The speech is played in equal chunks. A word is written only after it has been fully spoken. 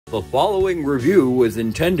The following review was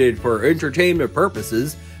intended for entertainment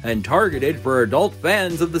purposes and targeted for adult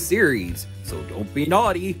fans of the series, so don't be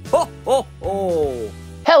naughty. Ho ho ho!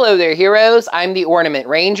 Hello there, heroes. I'm the Ornament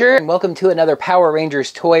Ranger, and welcome to another Power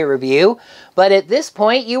Rangers toy review. But at this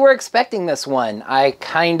point, you were expecting this one. I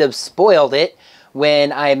kind of spoiled it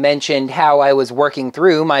when I mentioned how I was working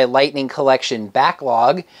through my Lightning Collection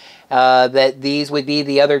backlog, that these would be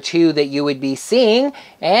the other two that you would be seeing,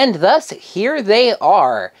 and thus, here they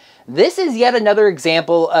are. This is yet another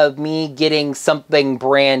example of me getting something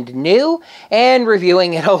brand new and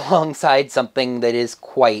reviewing it alongside something that is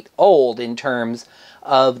quite old in terms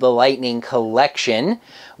of the Lightning Collection.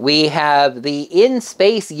 We have the In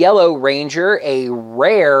Space Yellow Ranger, a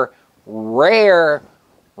rare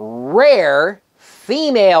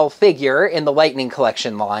female figure in the Lightning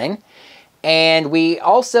Collection line. And we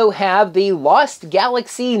also have the Lost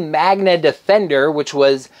Galaxy Magna Defender, which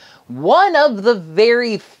was one of the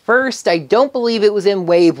very first, I don't believe it was in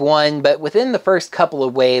Wave 1, but within the first couple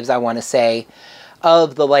of waves, I want to say,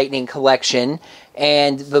 of the Lightning Collection.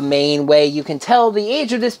 And the main way you can tell the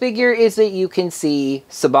age of this figure is that you can see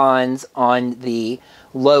Saban's on the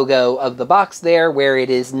logo of the box there, where it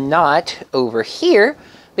is not over here,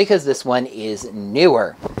 because this one is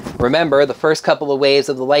newer. Remember, the first couple of waves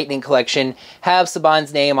of the Lightning Collection have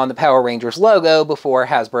Saban's name on the Power Rangers logo before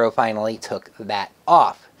Hasbro finally took that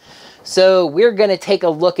off. So we're going to take a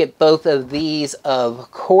look at both of these, of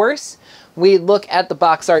course. We look at the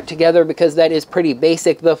box art together because that is pretty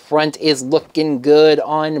basic. The front is looking good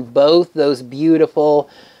on both those beautiful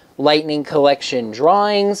Lightning Collection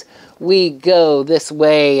drawings. We go this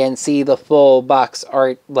way and see the full box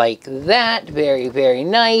art like that. Very, very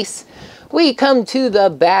nice. We come to the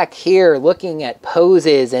back here looking at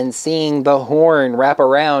poses and seeing the horn wrap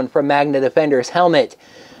around from Magna Defender's helmet.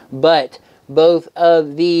 But both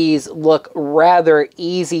of these look rather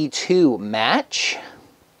easy to match,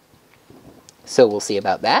 so we'll see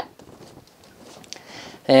about that.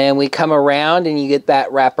 And we come around and you get that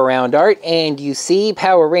wraparound art, and you see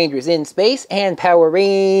Power Rangers in Space and Power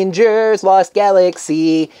Rangers Lost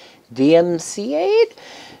Galaxy DMCA'd.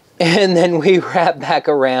 And then we wrap back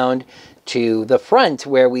around to the front,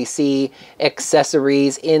 where we see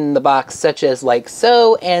accessories in the box such as like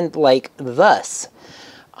so and like thus.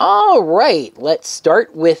 All right, let's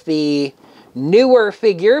start with the newer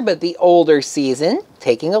figure, but the older season,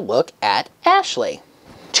 taking a look at Ashley.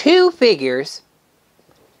 Two figures,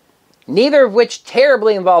 neither of which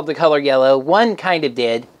terribly involved the color yellow. One kind of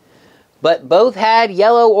did, but both had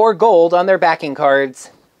yellow or gold on their backing cards.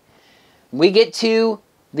 We get to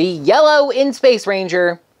the yellow In Space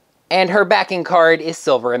Ranger, and her backing card is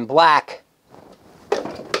silver and black.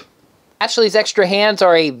 Ashley's extra hands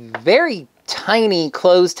are a very tiny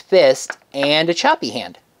closed fist and a choppy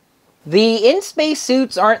hand. The in-space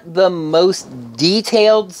suits aren't the most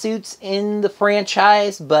detailed suits in the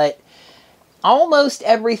franchise, but almost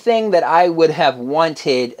everything that I would have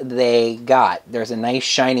wanted, they got. There's a nice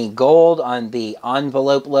shiny gold on the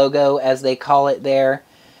envelope logo, as they call it there.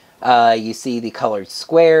 You see the colored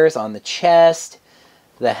squares on the chest.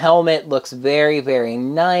 The helmet looks very, very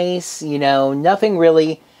nice. You know, nothing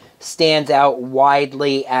really stands out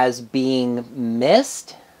widely as being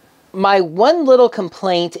missed. My one little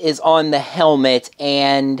complaint is on the helmet,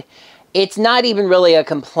 and it's not even really a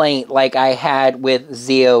complaint like I had with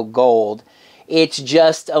Zeo Gold. It's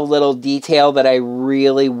just a little detail that I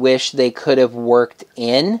really wish they could have worked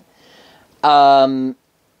in. And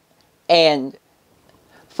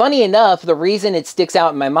funny enough, the reason it sticks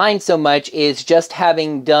out in my mind so much is just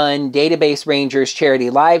having done Database Rangers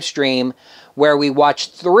charity live stream, where we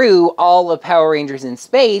watched through all of Power Rangers in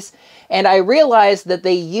Space, and I realized that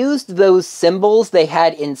they used those symbols they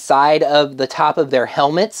had inside of the top of their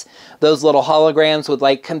helmets, those little holograms with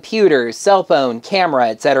like computers, cell phone, camera,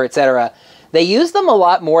 etc., etc. They used them a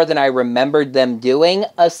lot more than I remembered them doing,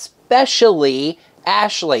 especially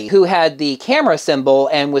Ashley, who had the camera symbol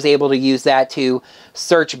and was able to use that to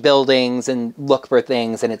search buildings and look for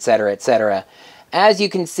things, and etc., etc. As you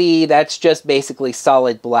can see, that's just basically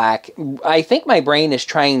solid black. I think my brain is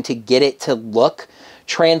trying to get it to look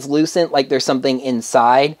translucent, like there's something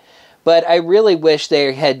inside. But I really wish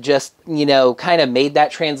they had just, you know, kind of made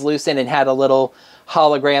that translucent and had a little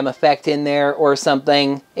hologram effect in there or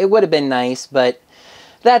something. It would have been nice, but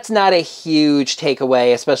that's not a huge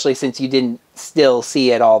takeaway, especially since you didn't still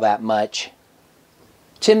see it all that much.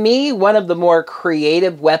 To me, one of the more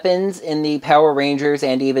creative weapons in the Power Rangers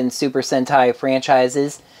and even Super Sentai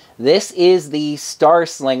franchises, this is the Star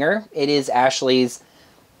Slinger. It is Ashley's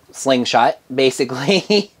slingshot,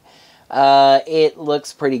 basically. It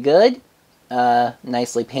looks pretty good.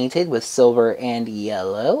 nicely painted with silver and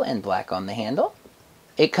yellow and black on the handle.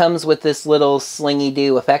 It comes with this little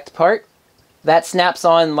slingy-do effect part. That snaps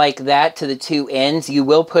on like that to the two ends. You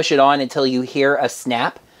will push it on until you hear a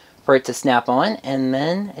snap for it to snap on, and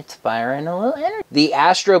then it's firing a little energy. The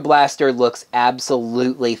Astro Blaster looks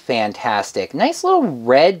absolutely fantastic. Nice little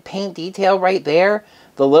red paint detail right there.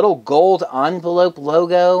 The little gold envelope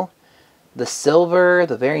logo. The silver,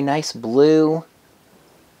 the very nice blue.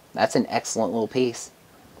 That's an excellent little piece.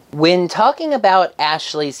 When talking about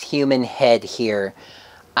Ashley's human head here,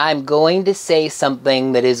 I'm going to say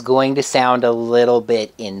something that is going to sound a little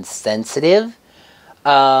bit insensitive,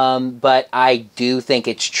 but I do think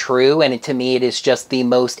it's true, and to me it is just the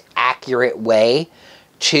most accurate way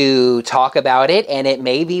to talk about it, and it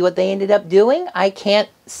may be what they ended up doing. I can't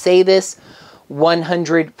say this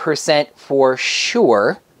 100% for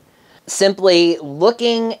sure. Simply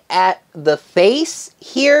looking at the face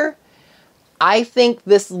here, I think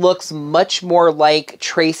this looks much more like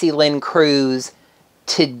Tracy Lynn Cruz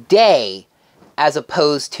today as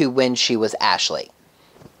opposed to when she was Ashley.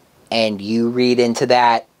 And you read into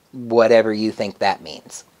that whatever you think that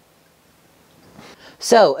means.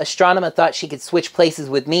 So, Astronema thought she could switch places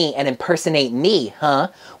with me and impersonate me, huh?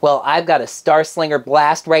 Well, I've got a Star Slinger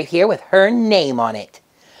Blast right here with her name on it.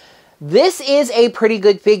 This is a pretty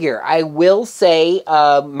good figure. I will say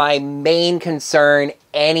my main concern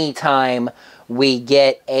anytime we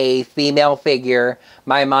get a female figure,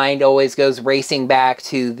 my mind always goes racing back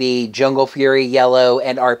to the Jungle Fury yellow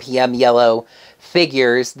and RPM yellow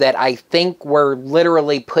figures that I think were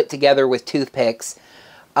literally put together with toothpicks.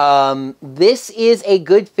 This is a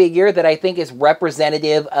good figure that I think is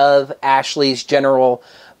representative of Ashley's general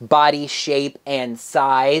body shape and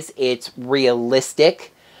size. It's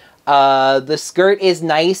realistic. The skirt is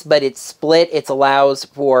nice, but it's split. It allows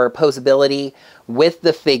for posability with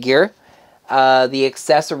the figure. The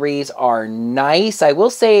accessories are nice. I will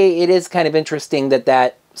say it is kind of interesting that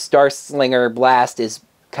that Star Slinger Blast is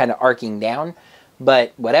kind of arcing down,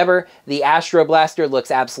 but whatever. The Astro Blaster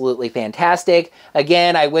looks absolutely fantastic.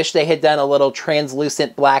 Again, I wish they had done a little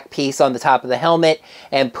translucent black piece on the top of the helmet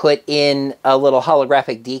and put in a little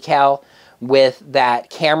holographic decal with that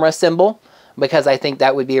camera symbol, because I think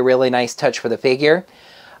that would be a really nice touch for the figure.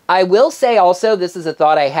 I will say also, this is a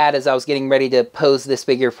thought I had as I was getting ready to pose this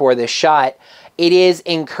figure for this shot. It is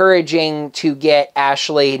encouraging to get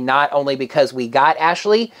Ashley, not only because we got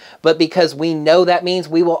Ashley, but because we know that means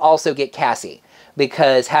we will also get Cassie.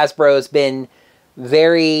 Because Hasbro has been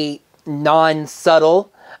very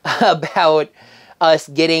non-subtle about us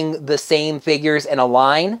getting the same figures in a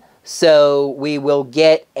line. So we will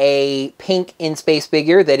get a pink in-space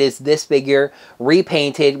figure that is this figure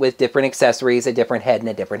repainted with different accessories, a different head, and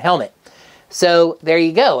a different helmet. So there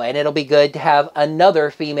you go, and it'll be good to have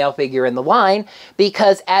another female figure in the line,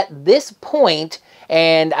 because at this point,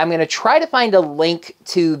 and I'm going to try to find a link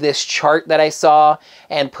to this chart that I saw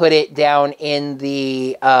and put it down in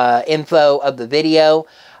the info of the video,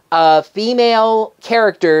 female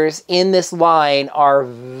characters in this line are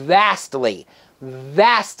vastly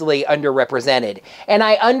underrepresented. And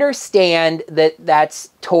I understand that that's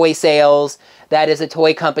toy sales. That is a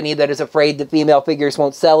toy company that is afraid that female figures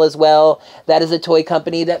won't sell as well. That is a toy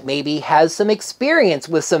company that maybe has some experience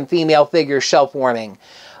with some female figures shelf warming.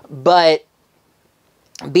 But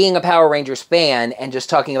being a Power Rangers fan and just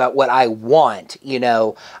talking about what I want, you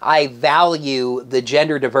know, I value the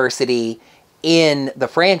gender diversity in the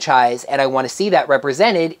franchise, and I want to see that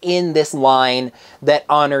represented in this line that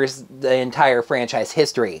honors the entire franchise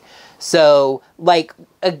history. So, like,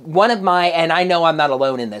 one of my, and I know I'm not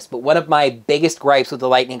alone in this, but one of my biggest gripes with the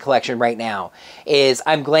Lightning Collection right now is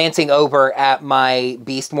I'm glancing over at my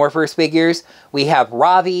Beast Morphers figures. We have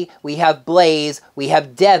Ravi, we have Blaze, we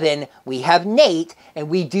have Devin, we have Nate, and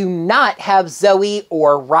we do not have Zoe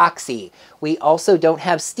or Roxy. We also don't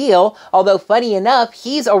have Steel, although funny enough,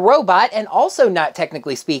 he's a robot and also not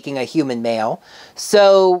technically speaking a human male.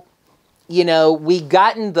 So, you know, we've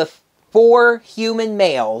gotten the 4 human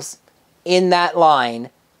males in that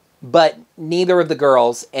line, but neither of the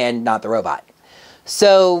girls and not the robot.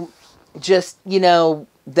 So just, you know,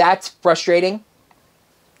 that's frustrating.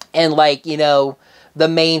 And like, you know, the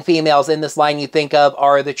main females in this line you think of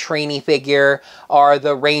are the Trini figure, are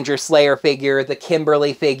the Ranger Slayer figure, the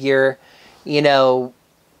Kimberly figure, you know.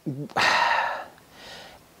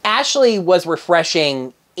 Ashley was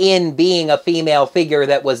refreshing in being a female figure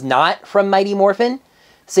that was not from Mighty Morphin.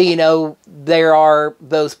 So, you know, there are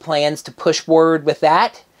those plans to push forward with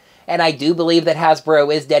that. And I do believe that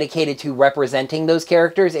Hasbro is dedicated to representing those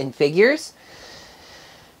characters in figures.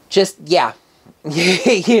 Just, yeah.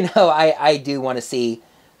 You know, I do want to see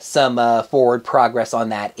some forward progress on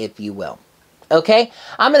that, if you will. Okay,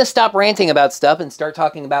 I'm going to stop ranting about stuff and start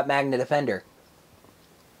talking about Magna Defender.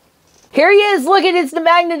 Here he is. Look at it's the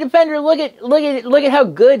Magna Defender. Look at how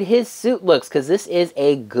good his suit looks, because this is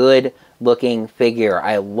a good looking figure.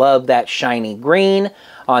 I love that shiny green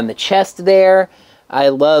on the chest there. I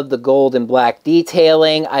love the gold and black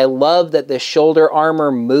detailing. I love that the shoulder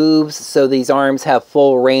armor moves so these arms have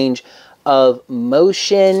full range of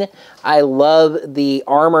motion. I love the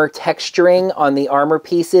armor texturing on the armor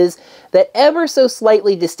pieces that ever so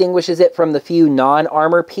slightly distinguishes it from the few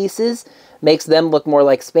non-armor pieces. Makes them look more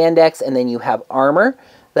like spandex, and then you have armor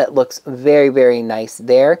that looks very, very nice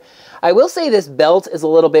there. I will say this belt is a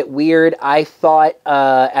little bit weird. I thought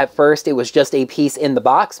at first it was just a piece in the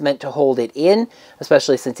box meant to hold it in,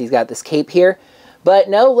 especially since he's got this cape here. But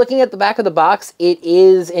no, looking at the back of the box, it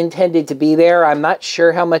is intended to be there. I'm not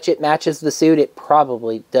sure how much it matches the suit. It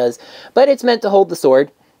probably does, but it's meant to hold the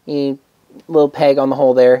sword. You little peg on the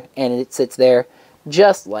hole there, and it sits there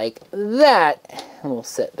just like that. We'll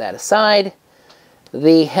set that aside.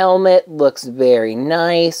 The helmet looks very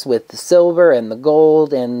nice with the silver and the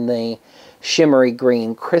gold and the shimmery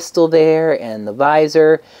green crystal there, and the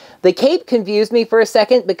visor. The cape confused me for a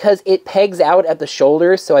second because it pegs out at the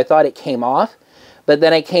shoulders, so I thought it came off. But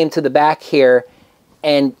then I came to the back here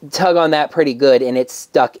and tug on that pretty good, and it's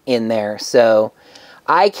stuck in there. So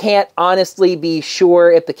I can't honestly be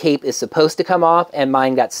sure if the cape is supposed to come off and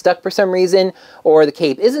mine got stuck for some reason, or the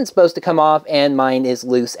cape isn't supposed to come off and mine is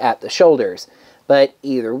loose at the shoulders. But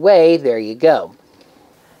either way, there you go.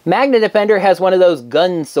 Magna Defender has one of those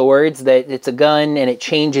gun swords that it's a gun and it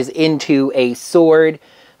changes into a sword.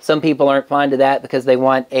 Some people aren't fond of that because they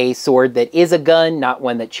want a sword that is a gun, not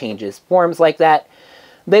one that changes forms like that.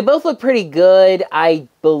 They both look pretty good. I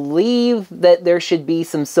believe that there should be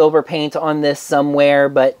some silver paint on this somewhere,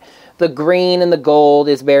 but the green and the gold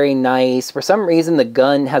is very nice. For some reason, the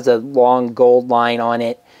gun has a long gold line on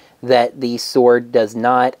it that the sword does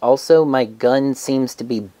not. Also, my gun seems to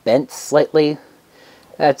be bent slightly.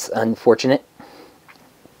 That's unfortunate.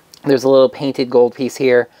 There's a little painted gold piece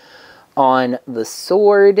here on the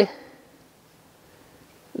sword.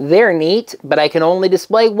 They're neat, but I can only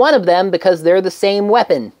display one of them because they're the same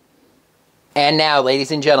weapon. And now,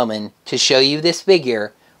 ladies and gentlemen, to show you this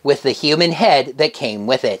figure with the human head that came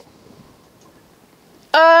with it.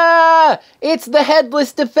 Ah! It's the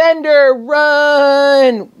Headless Defender!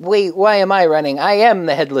 Run! Wait, why am I running? I am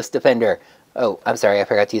the Headless Defender. Oh, I'm sorry, I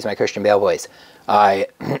forgot to use my Christian Bale voice. I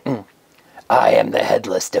am the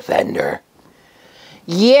Headless Defender.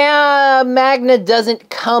 Yeah, Magna doesn't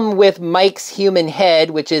come with Mike's human head,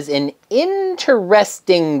 which is an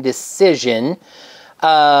interesting decision.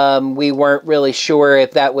 We weren't really sure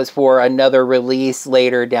if that was for another release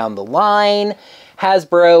later down the line.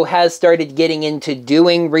 Hasbro has started getting into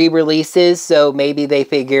doing re-releases, so maybe they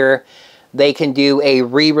figure they can do a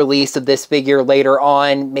re-release of this figure later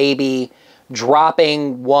on, maybe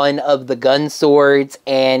dropping one of the gun swords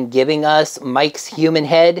and giving us Mike's human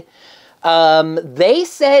head. They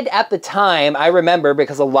said at the time, I remember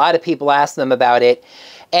because a lot of people asked them about it,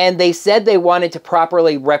 and they said they wanted to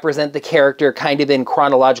properly represent the character kind of in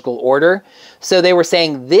chronological order. So they were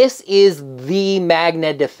saying, this is the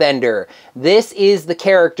Magna Defender. This is the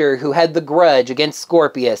character who had the grudge against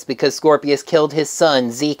Scorpius because Scorpius killed his son,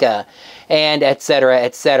 Zika, and etc.,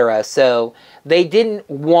 etc. So they didn't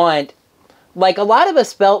want... Like, a lot of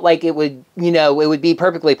us felt like it would, you know, it would be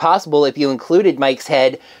perfectly possible if you included Mike's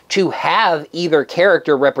head to have either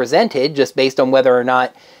character represented, just based on whether or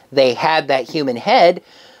not they had that human head.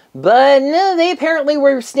 But no, they apparently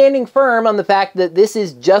were standing firm on the fact that this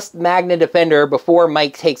is just Magna Defender before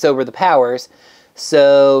Mike takes over the powers.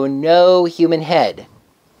 So, no human head.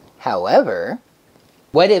 However,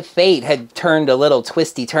 what if fate had turned a little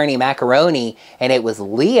twisty-turny macaroni and it was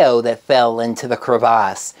Leo that fell into the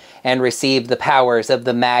crevasse and received the powers of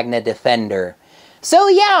the Magna Defender? So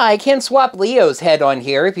yeah, I can swap Leo's head on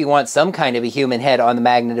here if you want some kind of a human head on the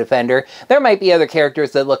Magna Defender. There might be other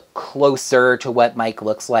characters that look closer to what Mike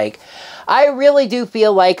looks like. I really do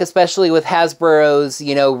feel like, especially with Hasbro's,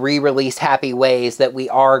 you know, re-release Happy Ways, that we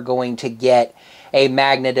are going to get a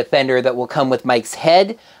Magna Defender that will come with Mike's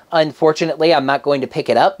head. Unfortunately, I'm not going to pick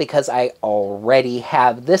it up because I already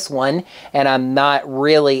have this one, and I'm not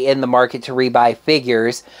really in the market to rebuy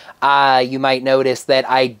figures. You might notice that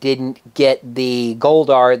I didn't get the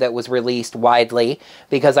Goldar that was released widely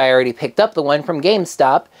because I already picked up the one from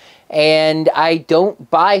GameStop, and I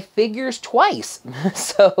don't buy figures twice.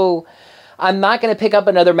 So I'm not going to pick up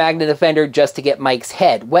another Magna Defender just to get Mike's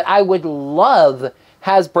head. What I would love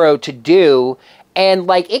Hasbro to do And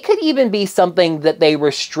like, it could even be something that they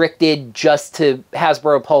restricted just to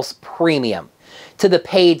Hasbro Pulse Premium, to the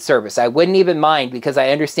paid service. I wouldn't even mind, because I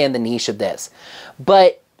understand the niche of this.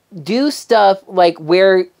 But do stuff like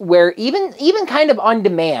where even kind of on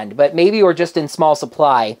demand, but maybe or just in small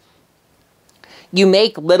supply, you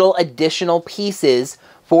make little additional pieces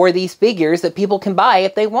for these figures that people can buy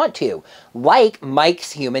if they want to. Like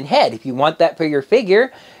Mike's human head. If you want that for your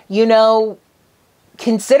figure, you know,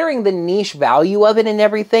 considering the niche value of it and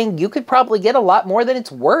everything, you could probably get a lot more than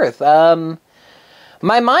it's worth.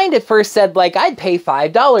 My mind at first said, like, I'd pay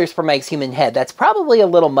 $5 for Mike's human head. That's probably a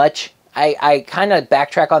little much. I kind of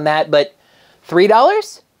backtrack on that, but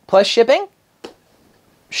 $3 plus shipping?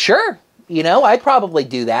 Sure. You know, I'd probably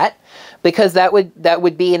do that, because that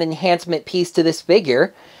would be an enhancement piece to this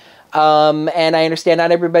figure. And I understand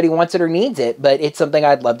not everybody wants it or needs it, but it's something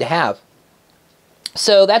I'd love to have.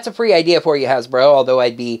 So that's a free idea for you, Hasbro, although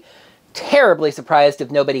I'd be terribly surprised if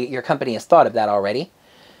nobody at your company has thought of that already.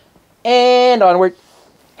 And onward.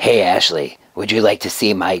 Hey, Ashley, would you like to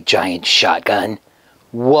see my giant shotgun?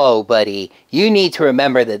 Whoa, buddy, you need to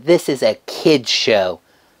remember that this is a kid's show.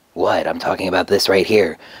 What? I'm talking about this right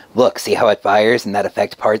here. Look, see how it fires in that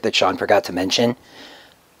effect part that Sean forgot to mention?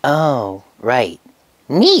 Oh, right.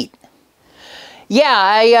 Neat. Yeah,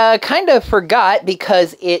 I kind of forgot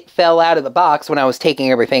because it fell out of the box when I was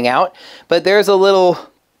taking everything out. But there's a little,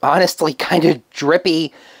 honestly, kind of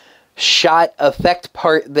drippy shot effect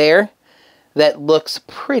part there that looks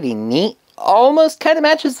pretty neat. Almost kind of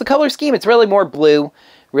matches the color scheme. It's really more blue.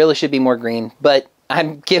 Really should be more green. But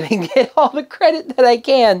I'm giving it all the credit that I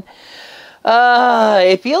can.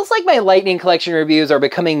 It feels like my Lightning Collection reviews are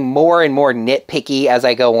becoming more and more nitpicky as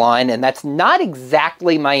I go on, and that's not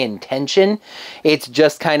exactly my intention. It's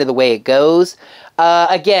just kind of the way it goes.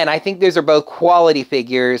 Again, I think those are both quality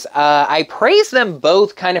figures. I praise them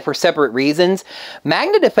both kind of for separate reasons.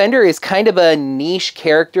 Magna Defender is kind of a niche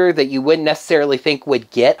character that you wouldn't necessarily think would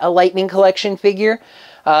get a Lightning Collection figure.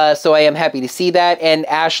 So I am happy to see that. And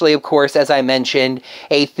Ashley, of course, as I mentioned,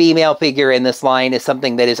 a female figure in this line is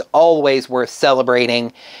something that is always worth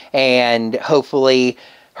celebrating. And hopefully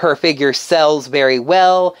her figure sells very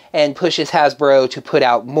well and pushes Hasbro to put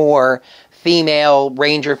out more female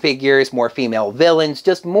Ranger figures, more female villains,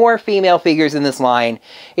 just more female figures in this line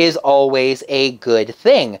is always a good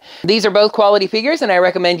thing. These are both quality figures, and I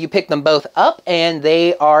recommend you pick them both up, and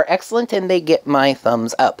they are excellent, and they get my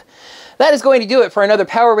thumbs up. That is going to do it for another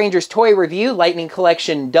Power Rangers toy review, Lightning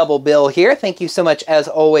Collection double bill here. Thank you so much, as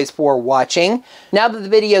always, for watching. Now that the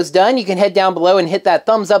video's done, you can head down below and hit that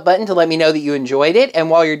thumbs up button to let me know that you enjoyed it.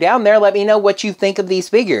 And while you're down there, let me know what you think of these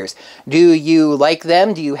figures. Do you like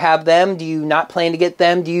them? Do you have them? Do you not plan to get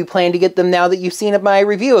them? Do you plan to get them now that you've seen my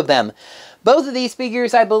review of them? Both of these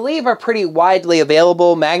figures, I believe, are pretty widely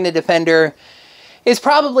available. Magna Defender is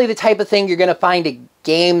probably the type of thing you're going to find at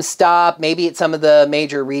GameStop, maybe at some of the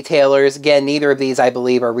major retailers. Again, neither of these, I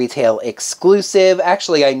believe, are retail exclusive.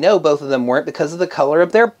 Actually, I know both of them weren't because of the color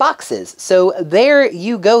of their boxes. So there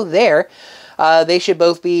you go there. They should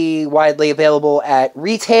both be widely available at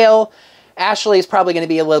retail. Ashley is probably going to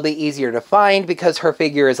be a little bit easier to find because her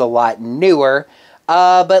figure is a lot newer.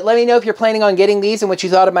 But let me know if you're planning on getting these and what you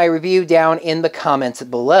thought of my review down in the comments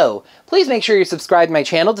below. Please make sure you're subscribed to my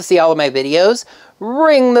channel to see all of my videos.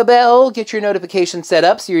 Ring the bell, get your notifications set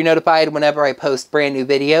up so you're notified whenever I post brand new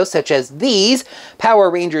videos such as these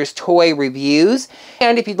Power Rangers toy reviews.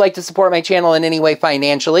 And if you'd like to support my channel in any way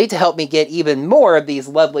financially to help me get even more of these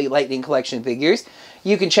lovely Lightning Collection figures,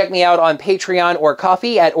 you can check me out on Patreon or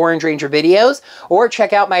Ko-fi at OrangeRangerVideos, or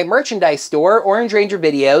check out my merchandise store,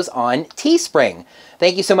 OrangeRangerVideos, on Teespring.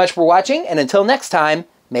 Thank you so much for watching, and until next time,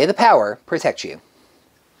 may the power protect you.